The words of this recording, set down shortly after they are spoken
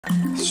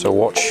So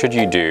what should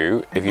you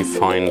do if you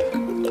find a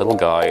little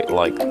guy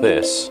like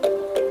this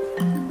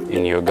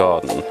in your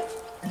garden?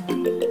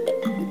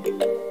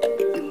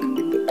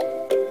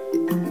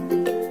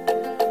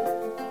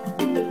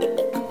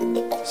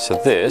 So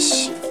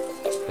this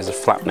is a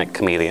flapneck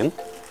chameleon.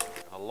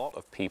 A lot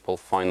of people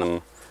find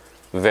them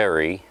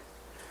very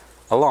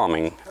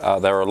alarming.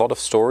 There are a lot of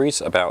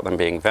stories about them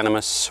being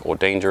venomous or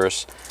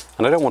dangerous,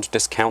 and I don't want to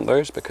discount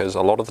those because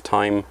a lot of the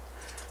time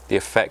the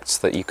effects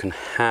that you can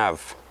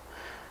have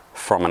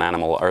from an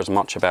animal are as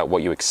much about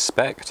what you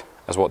expect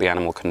as what the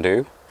animal can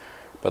do.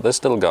 But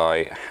this little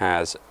guy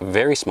has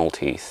very small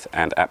teeth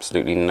and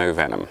absolutely no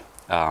venom.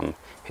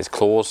 His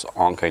claws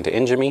aren't going to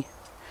injure me.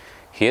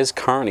 He is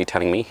currently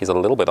telling me he's a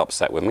little bit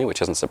upset with me,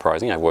 which isn't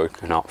surprising. I've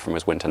woken up from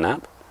his winter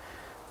nap.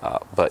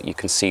 But you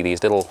can see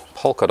these little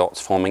polka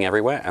dots forming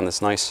everywhere and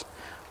this nice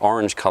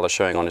orange color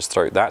showing on his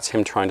throat. That's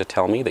him trying to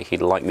tell me that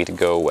he'd like me to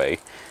go away.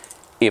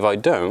 If I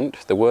don't,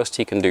 the worst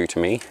he can do to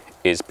me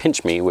is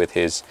pinch me with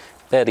his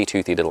barely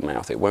toothy little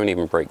mouth. It won't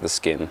even break the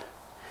skin.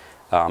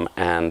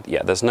 And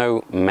yeah, there's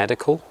no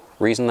medical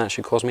reason that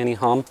should cause me any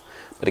harm.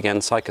 But again,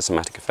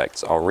 psychosomatic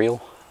effects are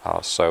real.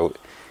 So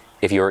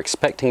if you're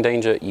expecting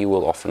danger, you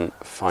will often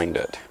find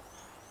it.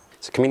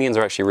 So chameleons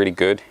are actually really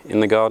good in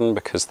the garden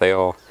because they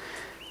are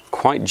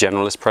quite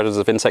generalist predators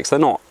of insects. They're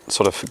not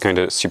sort of going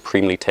to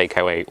supremely take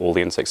away all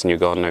the insects in your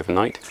garden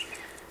overnight.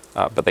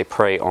 But they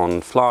prey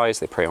on flies,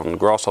 they prey on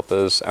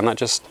grasshoppers, and that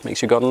just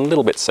makes your garden a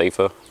little bit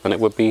safer than it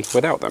would be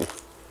without them.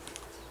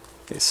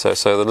 So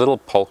the little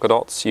polka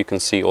dots you can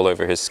see all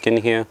over his skin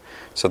here,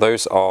 so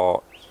those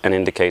are an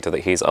indicator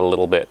that he's a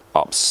little bit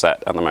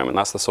upset at the moment.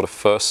 That's the sort of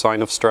first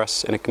sign of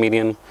stress in a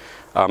chameleon.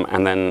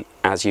 And then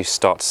as you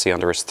start to see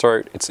under his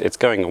throat, it's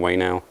going away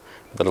now.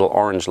 The little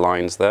orange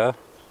lines there,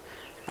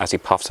 as he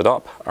puffs it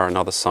up, are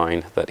another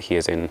sign that he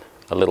is in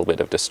a little bit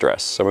of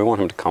distress. So we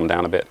want him to calm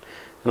down a bit,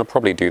 and I'll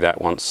probably do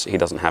that once he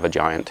doesn't have a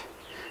giant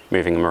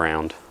moving him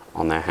around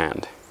on their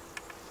hand.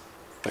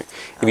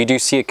 If you do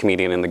see a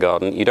chameleon in the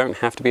garden, you don't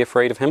have to be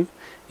afraid of him,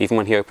 even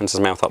when he opens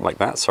his mouth up like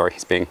that. Sorry,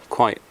 he's being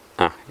quite...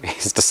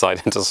 he's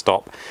decided to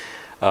stop.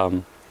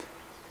 There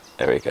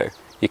we go.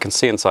 You can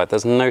see inside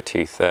there's no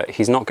teeth there.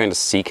 He's not going to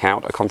seek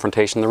out a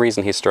confrontation. The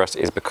reason he's stressed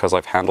is because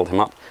I've handled him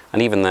up,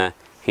 and even there,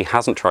 he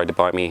hasn't tried to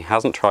bite me, he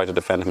hasn't tried to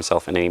defend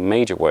himself in any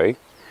major way.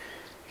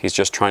 He's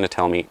just trying to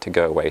tell me to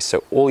go away.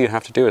 So all you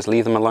have to do is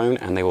leave them alone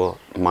and they will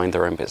mind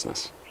their own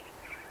business.